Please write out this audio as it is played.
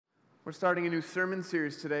We're starting a new sermon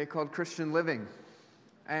series today called Christian Living.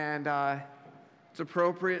 And it's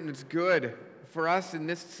appropriate and it's good for us in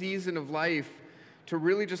this season of life to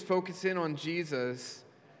really just focus in on Jesus,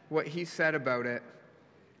 what he said about it.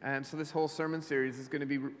 And so this whole sermon series is going to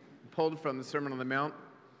be pulled from the Sermon on the Mount.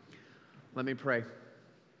 Let me pray.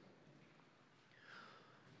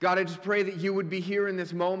 God, I just pray that you would be here in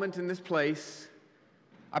this moment, in this place.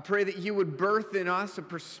 I pray that you would birth in us a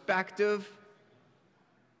perspective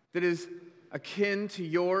that is akin to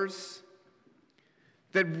yours,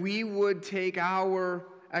 that we would take our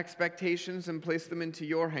expectations and place them into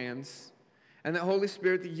your hands, and that, Holy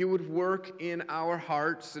Spirit, that you would work in our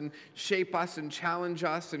hearts and shape us and challenge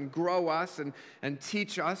us and grow us and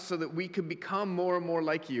teach us so that we could become more and more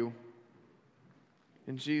like you.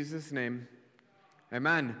 In Jesus' name,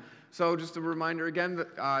 amen. So just a reminder again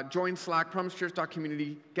that join Slack,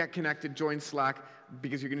 promisechurch.community, get connected, join Slack,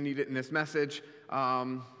 because you're going to need it in this message.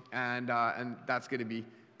 And that's going to be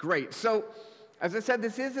great. So, as I said,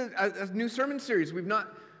 this is a new sermon series.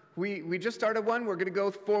 We just started one. We're going to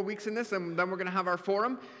go 4 weeks in this, and then we're going to have our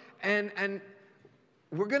forum. And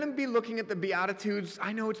we're going to be looking at the Beatitudes.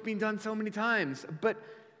 I know it's been done so many times, but,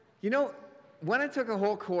 you know, when I took a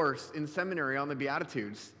whole course in seminary on the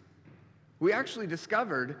Beatitudes, we actually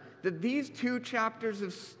discovered that these three chapters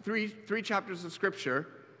of Scripture,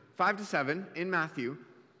 5 to 7 in Matthew,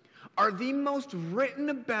 are the most written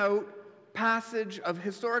about passage of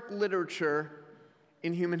historic literature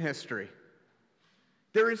in human history.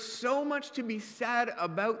 There is so much to be said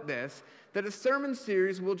about this that a sermon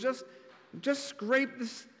series will just scrape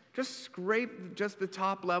the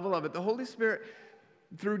top level of it. The Holy Spirit,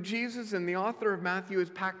 through Jesus and the author of Matthew, has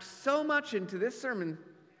packed so much into this sermon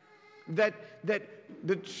that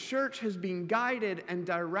the church has been guided and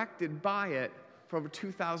directed by it for over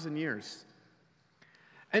 2,000 years.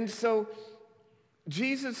 And so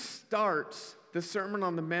Jesus starts the Sermon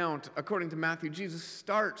on the Mount, according to Matthew, Jesus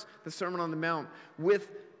starts the Sermon on the Mount with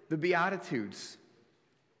the Beatitudes.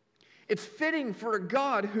 It's fitting for a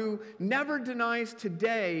God who never denies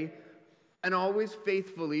today and always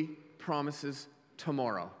faithfully promises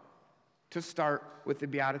tomorrow to start with the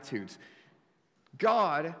Beatitudes.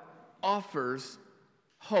 God offers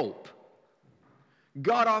hope.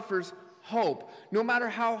 God offers hope. No matter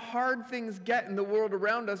how hard things get in the world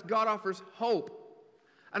around us, God offers hope.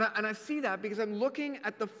 And I see that because I'm looking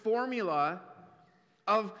at the formula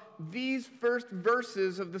of these first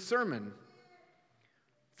verses of the sermon.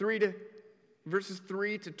 Verses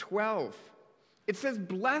 3 to 12. It says,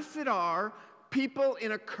 "Blessed are people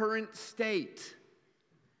in a current state."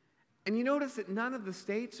 And you notice that none of the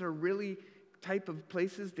states are really type of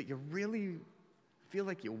places that you really feel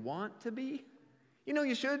like you want to be. You know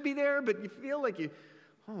you should be there, but you feel like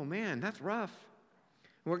oh man, that's rough.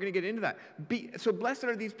 And we're going to get into that. So blessed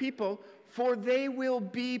are these people, for they will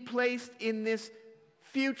be placed in this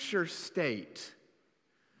future state.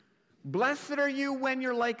 Blessed are you when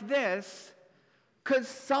you're like this, because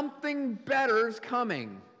something better's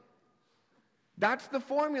coming. That's the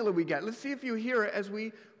formula we get. Let's see if you hear it as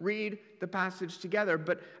we read the passage together.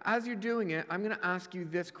 But as you're doing it, I'm going to ask you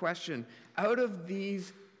this question. Out of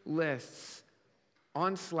these lists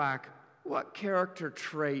on Slack, what character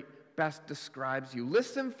trait best describes you?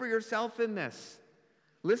 Listen for yourself in this.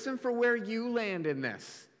 Listen for where you land in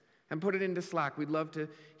this. And put it into Slack. We'd love to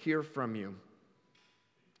hear from you.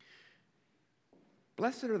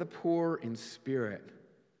 Blessed are the poor in spirit.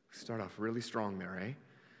 Start off really strong there, eh?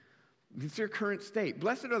 It's your current state.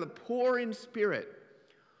 Blessed are the poor in spirit,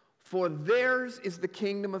 for theirs is the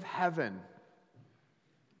kingdom of heaven.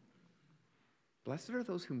 Blessed are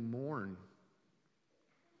those who mourn,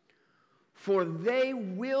 for they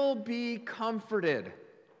will be comforted.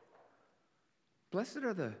 Blessed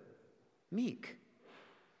are the meek.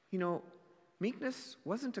 You know, meekness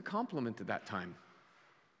wasn't a compliment at that time.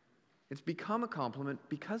 It's become a compliment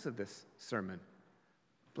because of this sermon.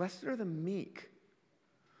 Blessed are the meek,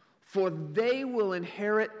 for they will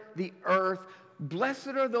inherit the earth. Blessed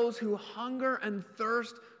are those who hunger and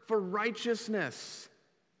thirst for righteousness,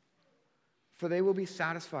 for they will be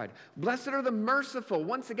satisfied. Blessed are the merciful.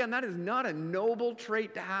 Once again, that is not a noble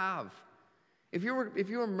trait to have. If you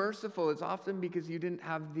were merciful, it's often because you didn't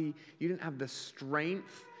have the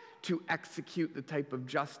strength to execute the type of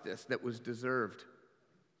justice that was deserved.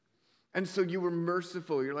 And so you were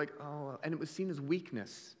merciful. You're like, oh, and it was seen as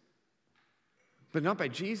weakness. But not by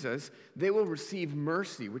Jesus. They will receive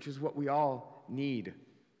mercy, which is what we all need.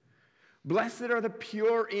 Blessed are the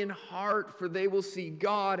pure in heart, for they will see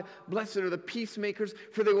God. Blessed are the peacemakers,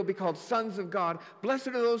 for they will be called sons of God. Blessed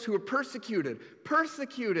are those who are persecuted.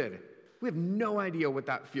 Persecuted. We have no idea what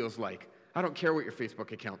that feels like. I don't care what your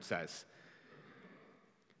Facebook account says.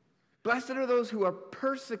 Blessed are those who are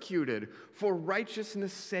persecuted for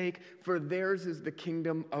righteousness' sake, for theirs is the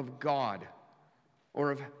kingdom of God,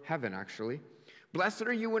 or of heaven, actually. Blessed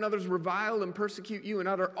are you when others revile and persecute you and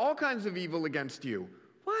utter all kinds of evil against you.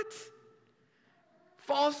 What?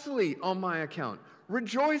 Falsely on my account.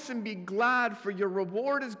 Rejoice and be glad, for your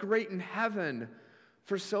reward is great in heaven,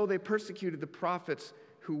 for so they persecuted the prophets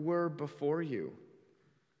who were before you.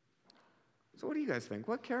 So what do you guys think?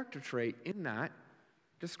 What character trait in that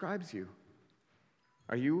describes you?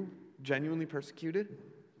 Are you genuinely persecuted?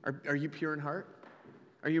 Are you pure in heart?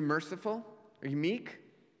 Are you merciful? Are you meek?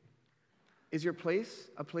 Is your place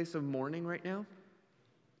a place of mourning right now?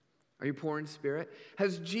 Are you poor in spirit?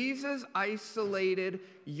 Has Jesus isolated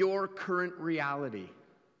your current reality?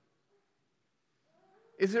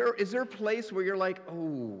 Is there a place where you're like,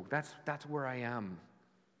 oh, that's where I am?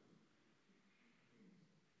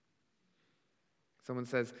 Someone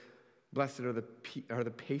says, blessed are the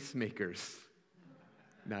pacemakers.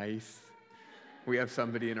 Nice. We have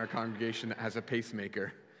somebody in our congregation that has a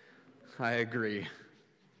pacemaker. I agree.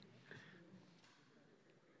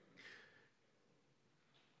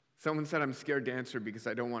 Someone said, I'm scared to answer because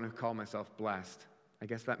I don't want to call myself blessed. I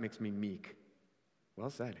guess that makes me meek.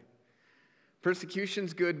 Well said.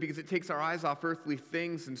 Persecution's good because it takes our eyes off earthly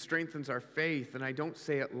things and strengthens our faith, and I don't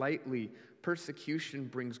say it lightly. Persecution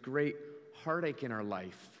brings great heartache in our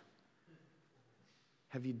life.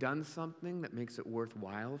 Have you done something that makes it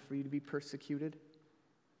worthwhile for you to be persecuted?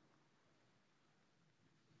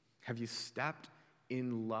 Have you stepped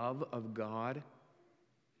in love of God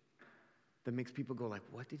that makes people go like,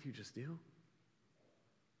 what did you just do?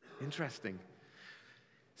 Interesting.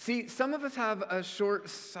 See, some of us have a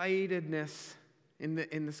short-sightedness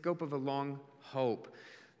in the scope of a long hope.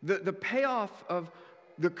 The payoff of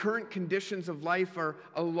the current conditions of life are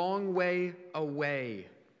a long way away.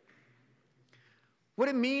 What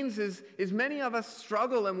it means is many of us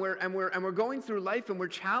struggle and we're going through life and we're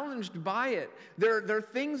challenged by it. There are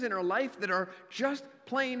things in our life that are just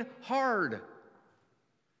plain hard.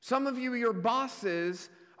 Some of you, your bosses,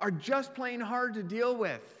 are just plain hard to deal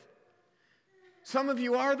with. Some of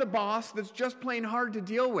you are the boss that's just plain hard to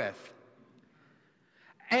deal with.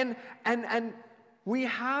 And we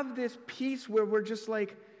have this piece where we're just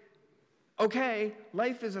like, okay,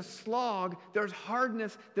 life is a slog, there's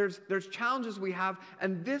hardness, there's challenges we have,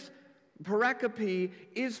 and this pericope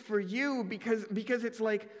is for you because it's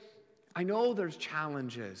like, I know there's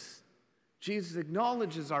challenges. Jesus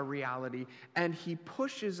acknowledges our reality, and he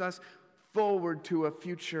pushes us forward to a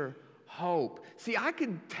future hope. See, I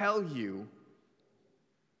could tell you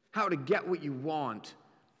how to get what you want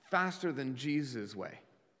faster than Jesus' way.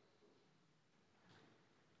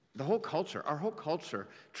 Our whole culture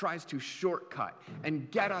tries to shortcut and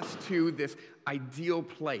get us to this ideal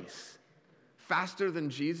place faster than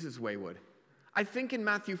Jesus' way would. I think in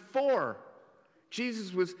Matthew 4,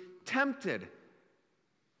 Jesus was tempted.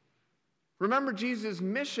 Remember, Jesus'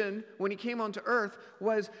 mission when he came onto earth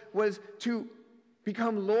was to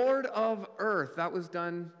become Lord of earth. That was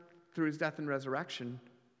done through his death and resurrection.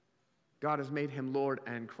 God has made him Lord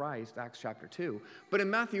and Christ, Acts chapter 2. But in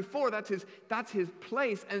Matthew 4, that's his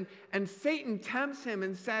place. And Satan tempts him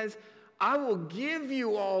and says, I will give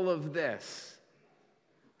you all of this.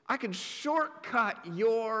 I can shortcut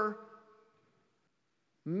your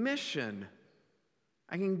mission.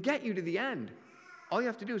 I can get you to the end. All you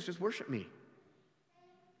have to do is just worship me.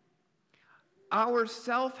 Our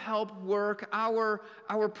self-help work, our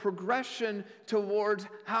progression towards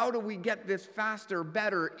how do we get this faster,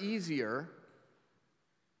 better, easier,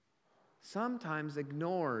 sometimes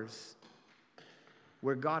ignores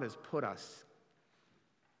where God has put us.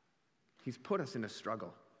 He's put us in a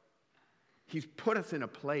struggle. He's put us in a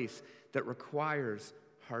place that requires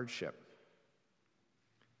hardship.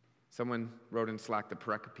 Someone wrote in Slack, the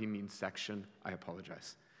pericope means section. I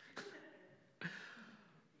apologize.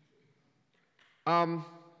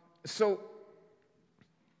 So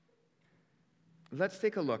let's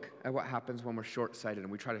take a look at what happens when we're short-sighted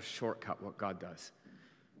and we try to shortcut what God does.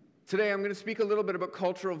 Today I'm going to speak a little bit about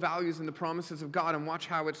cultural values and the promises of God and watch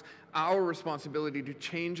how it's our responsibility to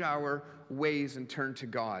change our ways and turn to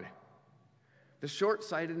God. The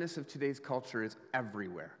short-sightedness of today's culture is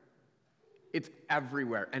everywhere. It's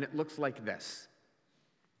everywhere, and it looks like this.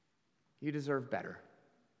 You deserve better.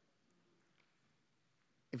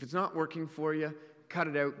 If it's not working for you, cut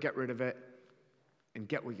it out, get rid of it, and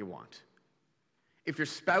get what you want. If your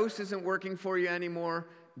spouse isn't working for you anymore,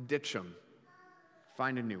 ditch them.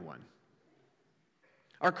 Find a new one.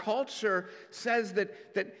 Our culture says that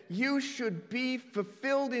you should be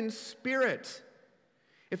fulfilled in spirit.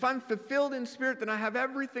 If I'm fulfilled in spirit, then I have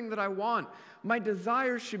everything that I want. My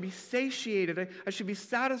desires should be satiated. I should be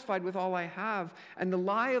satisfied with all I have. And the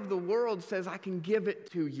lie of the world says, I can give it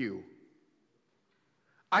to you.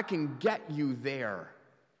 I can get you there.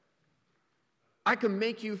 I can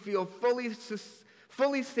make you feel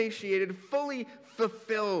fully satiated, fully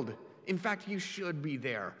fulfilled. In fact, you should be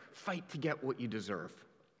there. Fight to get what you deserve.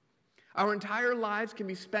 Our entire lives can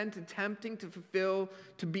be spent attempting to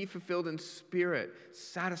be fulfilled in spirit,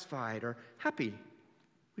 satisfied, or happy.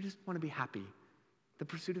 We just want to be happy. The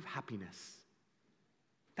pursuit of happiness.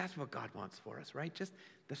 That's what God wants for us, right? Just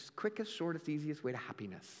the quickest, shortest, easiest way to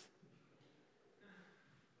happiness.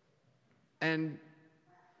 And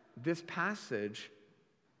this passage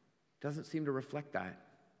doesn't seem to reflect that.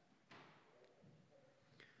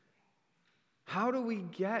 How do we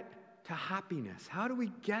get to happiness? How do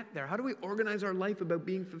we get there? How do we organize our life about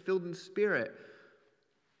being fulfilled in spirit?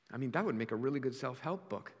 I mean, that would make a really good self-help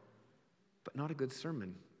book, but not a good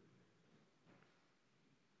sermon.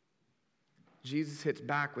 Jesus hits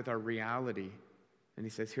back with our reality, and he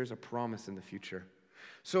says, here's a promise in the future.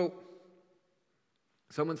 So,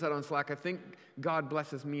 someone said on Slack, I think God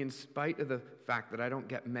blesses me in spite of the fact that I don't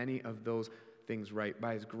get many of those things right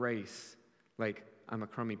by his grace, like I'm a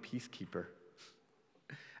crummy peacekeeper.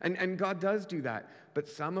 And God does do that. But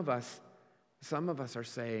some of us are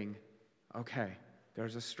saying, okay,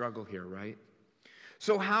 there's a struggle here, right?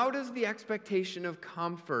 So how does the expectation of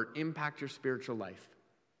comfort impact your spiritual life?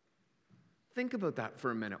 Think about that for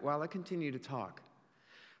a minute while I continue to talk.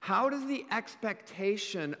 How does the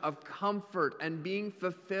expectation of comfort and being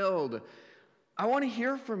fulfilled, I want to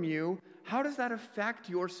hear from you, how does that affect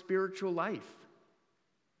your spiritual life?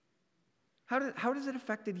 How does it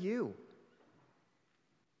affected you?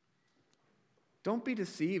 Don't be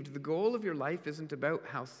deceived. The goal of your life isn't about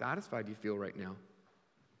how satisfied you feel right now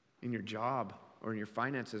in your job or in your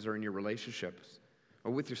finances or in your relationships or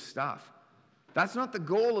with your stuff. That's not the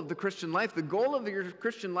goal of the Christian life. The goal of your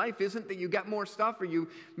Christian life isn't that you get more stuff or you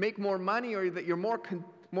make more money or that you're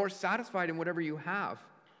more satisfied in whatever you have.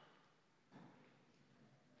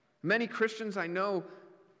 Many Christians I know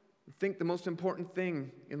think the most important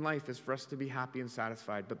thing in life is for us to be happy and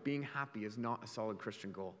satisfied, but being happy is not a solid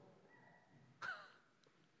Christian goal.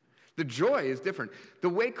 The joy is different. The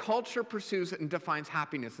way culture pursues and defines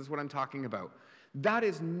happiness is what I'm talking about. That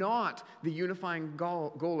is not the unifying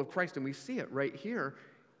goal of Christ, and we see it right here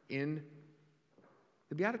in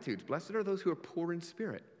the Beatitudes. Blessed are those who are poor in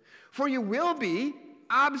spirit, for you will be,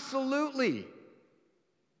 absolutely.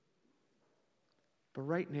 But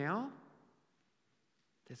right now,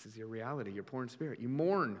 this is your reality. You're poor in spirit. You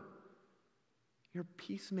mourn. You're a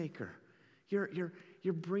peacemaker. You're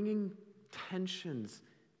bringing tensions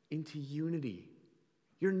into unity.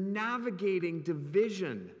 You're navigating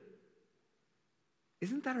division.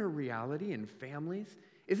 Isn't that our reality in families?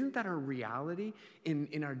 Isn't that our reality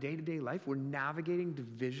in our day-to-day life? We're navigating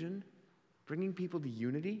division, bringing people to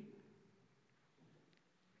unity.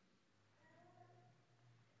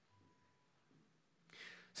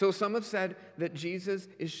 So some have said that Jesus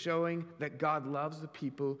is showing that God loves the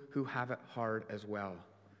people who have it hard as well.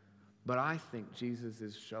 But I think Jesus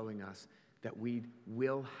is showing us that we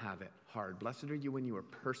will have it hard. Blessed are you when you are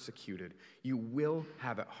persecuted. You will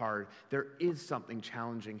have it hard. There is something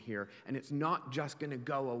challenging here, and it's not just going to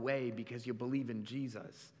go away because you believe in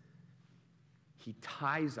Jesus. He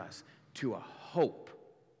ties us to a hope.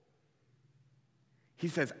 He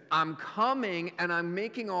says, I'm coming and I'm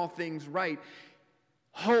making all things right.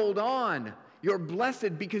 Hold on. You're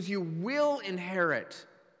blessed because you will inherit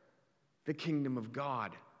the kingdom of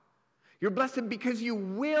God. You're blessed because you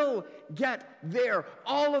will get there.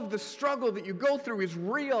 All of the struggle that you go through is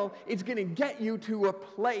real. It's going to get you to a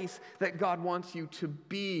place that God wants you to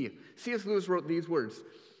be. C.S. Lewis wrote these words,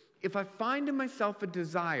 if I find in myself a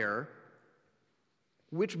desire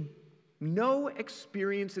which no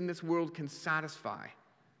experience in this world can satisfy.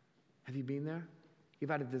 Have you been there?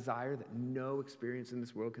 You've had a desire that no experience in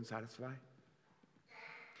this world can satisfy?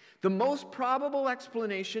 The most probable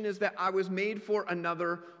explanation is that I was made for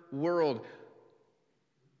another world.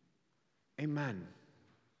 Amen.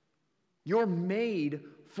 You're made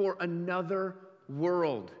for another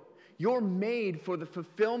world. You're made for the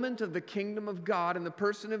fulfillment of the kingdom of God in the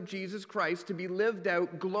person of Jesus Christ to be lived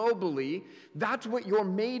out globally. That's what you're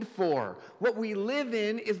made for. What we live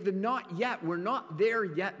in is the not yet. We're not there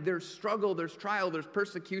yet. There's struggle, there's trial, there's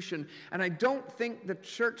persecution. And I don't think the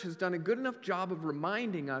church has done a good enough job of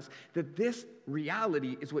reminding us that this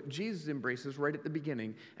reality is what Jesus embraces right at the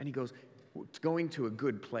beginning. And he goes, it's going to a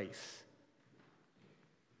good place.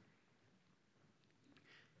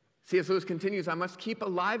 C.S. Lewis continues, I must keep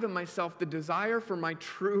alive in myself the desire for my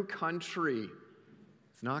true country.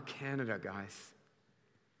 It's not Canada, guys.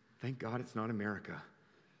 Thank God it's not America.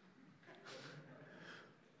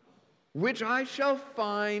 Which I shall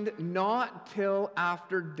find not till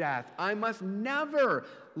after death. I must never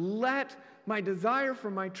let my desire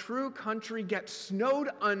for my true country get snowed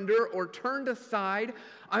under or turned aside.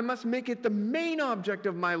 I must make it the main object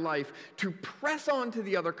of my life to press on to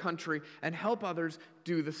the other country and help others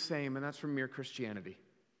do the same. And that's from Mere Christianity.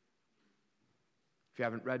 If you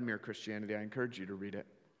haven't read Mere Christianity, I encourage you to read it.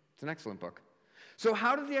 It's an excellent book. So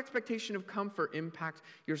how does the expectation of comfort impact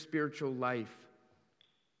your spiritual life?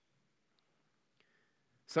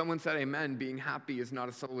 Someone said, amen, being happy is not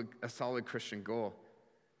a solid Christian goal.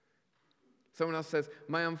 Someone else says,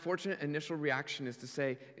 my unfortunate initial reaction is to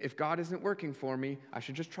say, if God isn't working for me, I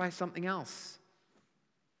should just try something else.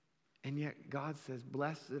 And yet God says,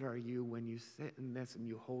 blessed are you when you sit in this and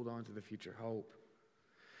you hold on to the future hope.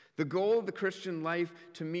 The goal of the Christian life,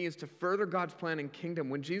 to me, is to further God's plan and kingdom.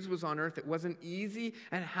 When Jesus was on earth, it wasn't easy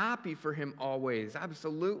and happy for him always.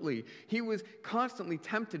 Absolutely. He was constantly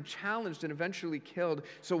tempted, challenged, and eventually killed.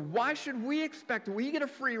 So why should we expect we get a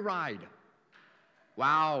free ride?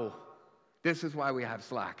 Wow. This is why we have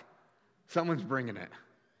Slack. Someone's bringing it.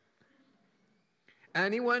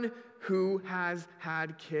 Anyone who has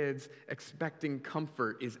had kids expecting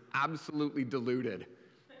comfort is absolutely deluded.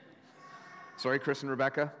 Sorry, Chris and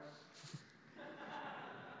Rebecca.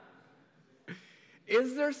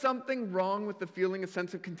 Is there something wrong with the feeling a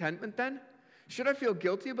sense of contentment then? Should I feel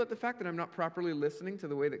guilty about the fact that I'm not properly listening to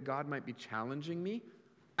the way that God might be challenging me?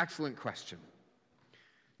 Excellent question.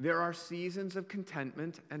 There are seasons of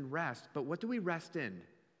contentment and rest, but what do we rest in?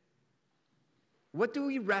 What do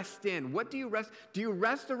we rest in? What do you rest? Do you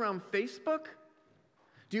rest around Facebook?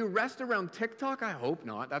 Do you rest around TikTok? I hope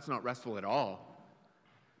not. That's not restful at all.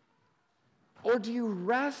 Or do you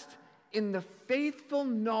rest in the faithful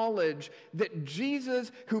knowledge that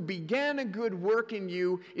Jesus, who began a good work in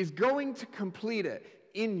you, is going to complete it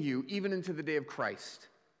in you, even into the day of Christ?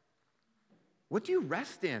 What do you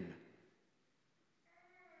rest in?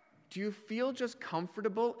 Do you feel just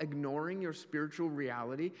comfortable ignoring your spiritual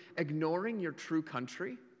reality, ignoring your true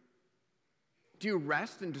country? Do you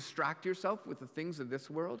rest and distract yourself with the things of this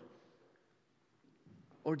world?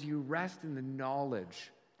 Or do you rest in the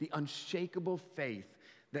knowledge, the unshakable faith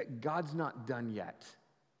that God's not done yet,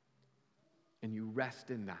 and you rest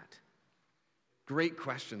in that? Great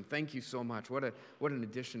question. Thank you so much. What an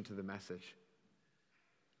addition to the message.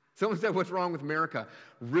 Someone said, what's wrong with America?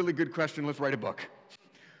 Really good question. Let's write a book.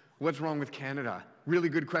 What's wrong with Canada? Really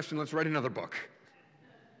good question. Let's write another book.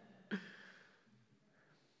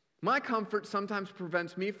 My comfort sometimes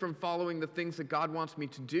prevents me from following the things that God wants me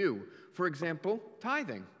to do. For example,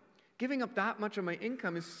 tithing. Giving up that much of my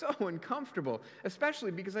income is so uncomfortable,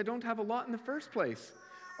 especially because I don't have a lot in the first place.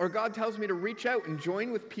 Or God tells me to reach out and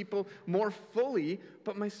join with people more fully,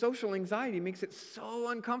 but my social anxiety makes it so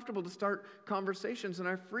uncomfortable to start conversations, and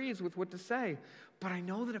I freeze with what to say. But I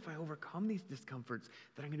know that if I overcome these discomforts,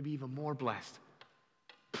 that I'm going to be even more blessed.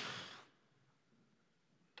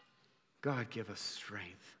 God, give us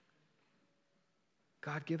strength.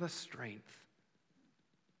 God, give us strength.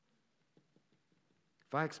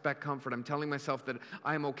 If I expect comfort, I'm telling myself that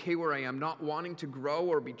I am okay where I am, not wanting to grow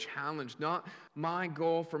or be challenged, not my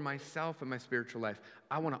goal for myself and my spiritual life.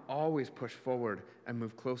 I want to always push forward and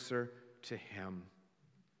move closer to Him.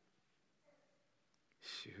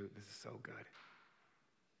 Shoot, this is so good.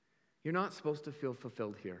 You're not supposed to feel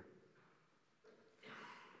fulfilled here.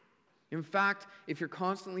 In fact, if you're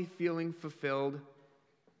constantly feeling fulfilled,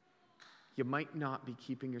 you might not be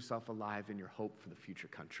keeping yourself alive in your hope for the future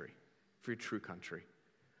country, for your true country.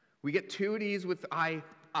 We get too at ease with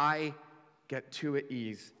I get too at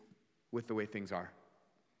ease with the way things are.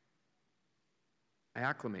 I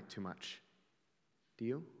acclimate too much. Do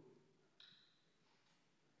you?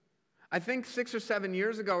 I think 6 or 7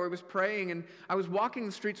 years ago I was praying and I was walking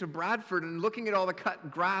the streets of Bradford and looking at all the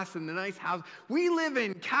cut grass and the nice house. We live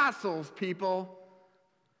in castles, people.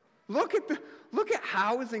 Look at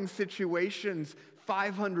housing situations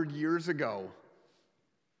 500 years ago.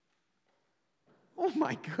 Oh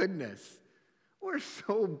my goodness. We're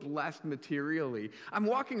so blessed materially. I'm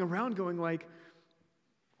walking around going like,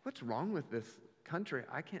 what's wrong with this country?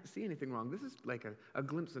 I can't see anything wrong. This is like a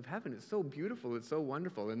glimpse of heaven. It's so beautiful. It's so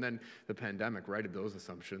wonderful. And then the pandemic righted those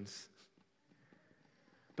assumptions.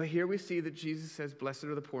 But here we see that Jesus says, blessed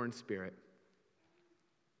are the poor in spirit.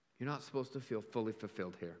 You're not supposed to feel fully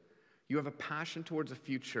fulfilled here. You have a passion towards a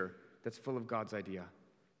future that's full of God's idea.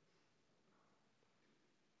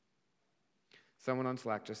 Someone on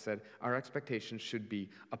Slack just said, our expectation should be,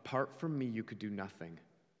 apart from me, you could do nothing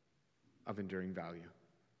of enduring value.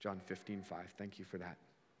 John 15:5. Thank you for that.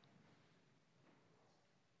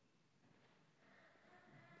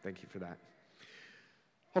 Thank you for that.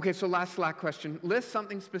 Okay, so last Slack question. List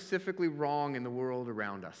something specifically wrong in the world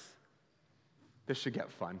around us. This should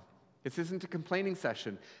get fun. This isn't a complaining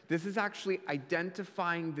session. This is actually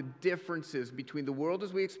identifying the differences between the world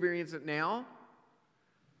as we experience it now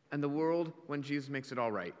and the world when Jesus makes it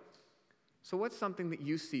all right. So what's something that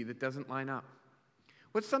you see that doesn't line up?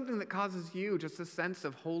 What's something that causes you just a sense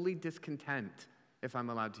of holy discontent, if I'm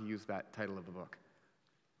allowed to use that title of the book?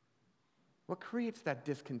 What creates that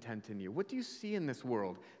discontent in you? What do you see in this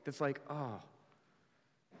world that's like, oh?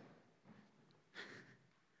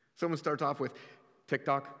 Someone starts off with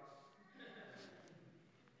TikTok.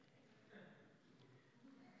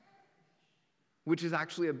 Which is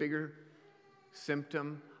actually a bigger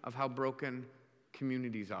symptom of how broken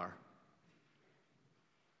communities are.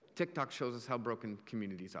 TikTok shows us how broken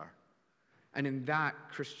communities are. And in that,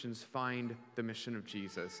 Christians find the mission of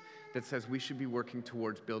Jesus that says we should be working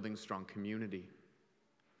towards building strong community,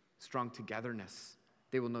 strong togetherness.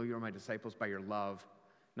 They will know you're my disciples by your love,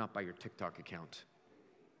 not by your TikTok account.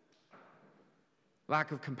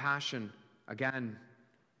 Lack of compassion, again,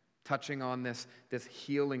 touching on this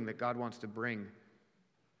healing that God wants to bring.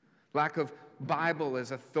 Lack of Bible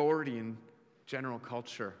as authority in general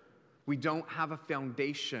culture. We don't have a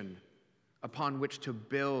foundation upon which to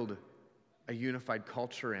build a unified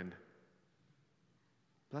culture in.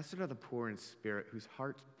 Blessed are the poor in spirit, whose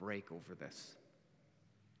hearts break over this.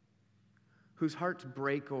 Whose hearts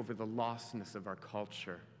break over the lostness of our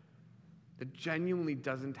culture. That genuinely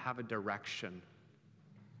doesn't have a direction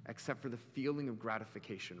except for the feeling of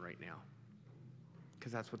gratification right now.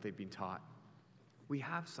 Because that's what they've been taught. We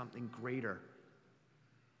have something greater.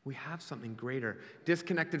 We have something greater.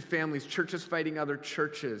 Disconnected families, churches fighting other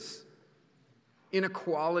churches,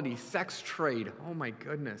 inequality, sex trade. Oh my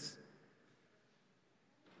goodness.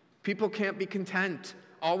 People can't be content,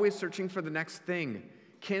 always searching for the next thing.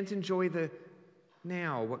 Can't enjoy the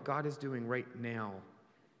now, what God is doing right now.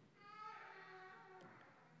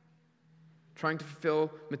 Trying to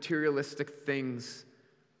fulfill materialistic things,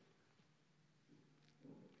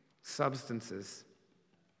 substances,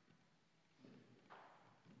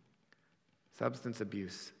 substance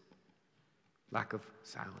abuse, lack of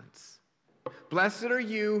silence. Blessed are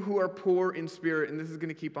you who are poor in spirit, and this is going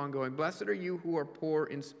to keep on going. Blessed are you who are poor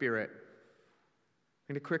in spirit.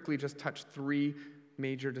 I'm going to quickly just touch three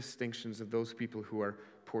major distinctions of those people who are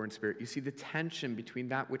poor in spirit. You see the tension between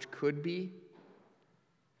that which could be,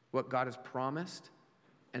 what God has promised,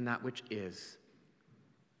 and that which is.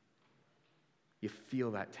 You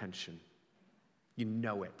feel that tension. You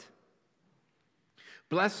know it.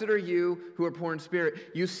 Blessed are you who are poor in spirit.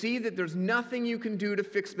 You see that there's nothing you can do to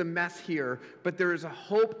fix the mess here, but there is a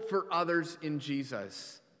hope for others in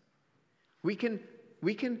Jesus. We can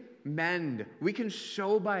mend. We can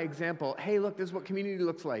show by example, hey, look, this is what community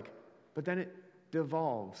looks like. But then it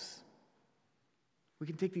devolves. We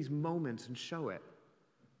can take these moments and show it.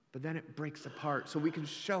 But then it breaks apart. So we can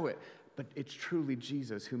show it. But it's truly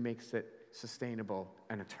Jesus who makes it sustainable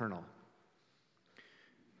and eternal.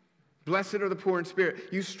 Blessed are the poor in spirit.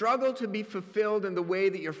 You struggle to be fulfilled in the way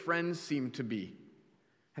that your friends seem to be.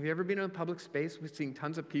 Have you ever been in a public space with seeing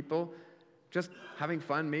tons of people just having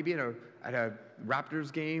fun, maybe at a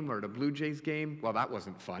Raptors game or at a Blue Jays game? Well, that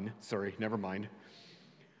wasn't fun. Sorry, never mind.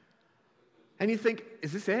 And you think,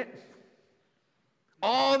 is this it?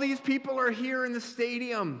 All these people are here in the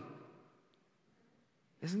stadium.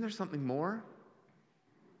 Isn't there something more?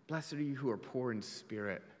 Blessed are you who are poor in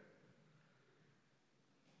spirit.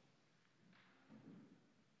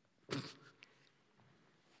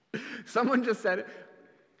 Someone just said it.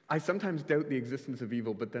 I sometimes doubt the existence of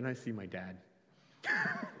evil, but then I see my dad.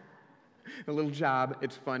 A little jab.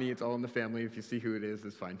 It's funny. It's all in the family. If you see who it is,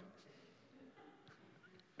 it's fine.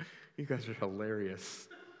 You guys are hilarious.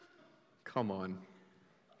 Come on.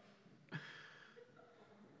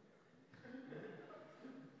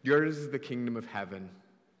 Yours is the kingdom of heaven.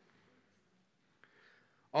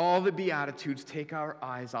 All the Beatitudes take our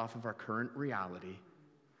eyes off of our current reality,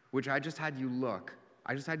 which I just had you look.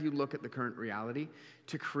 I just had you look at the current reality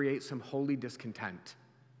to create some holy discontent.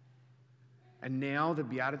 And now the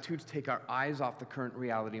Beatitudes take our eyes off the current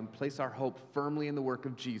reality and place our hope firmly in the work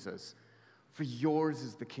of Jesus. For yours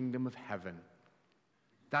is the kingdom of heaven.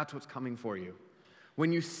 That's what's coming for you.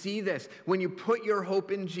 When you see this, when you put your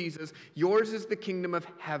hope in Jesus, yours is the kingdom of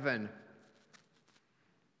heaven.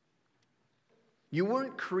 You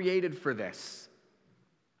weren't created for this.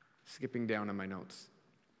 Skipping down on my notes.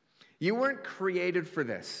 You weren't created for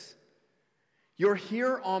this. You're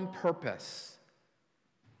here on purpose.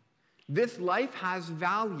 This life has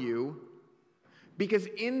value because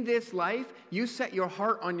in this life, you set your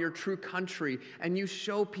heart on your true country and you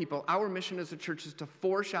show people. Our mission as a church is to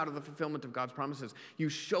foreshadow the fulfillment of God's promises. You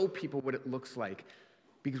show people what it looks like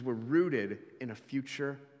because we're rooted in a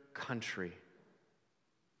future country.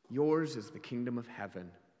 Yours is the kingdom of heaven.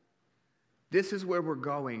 This is where we're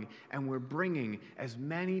going, and we're bringing as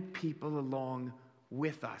many people along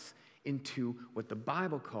with us into what the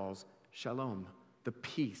Bible calls shalom, the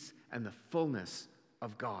peace and the fullness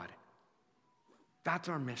of God. That's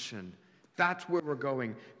our mission. That's where we're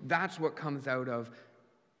going. That's what comes out of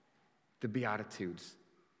the Beatitudes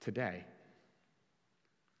today.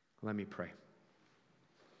 Let me pray.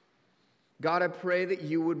 God, I pray that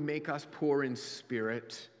you would make us poor in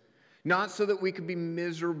spirit, not so that we could be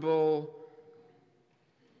miserable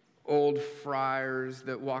old friars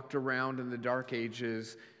that walked around in the dark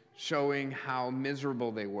ages showing how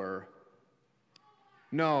miserable they were.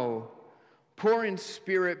 No, poor in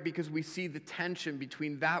spirit because we see the tension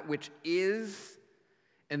between that which is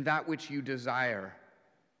and that which you desire.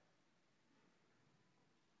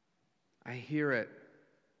 I hear it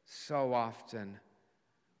so often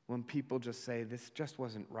when people just say, this just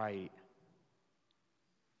wasn't right.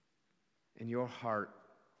 And your heart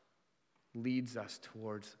leads us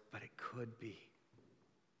towards, but it could be.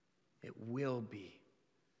 It will be.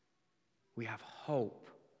 We have hope.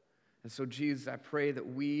 And so, Jesus, I pray that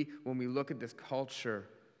we, when we look at this culture,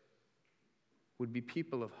 would be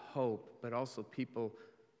people of hope, but also people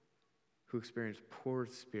who experience poor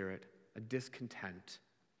spirit, a discontent.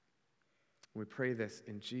 We pray this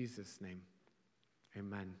in Jesus' name.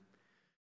 Amen.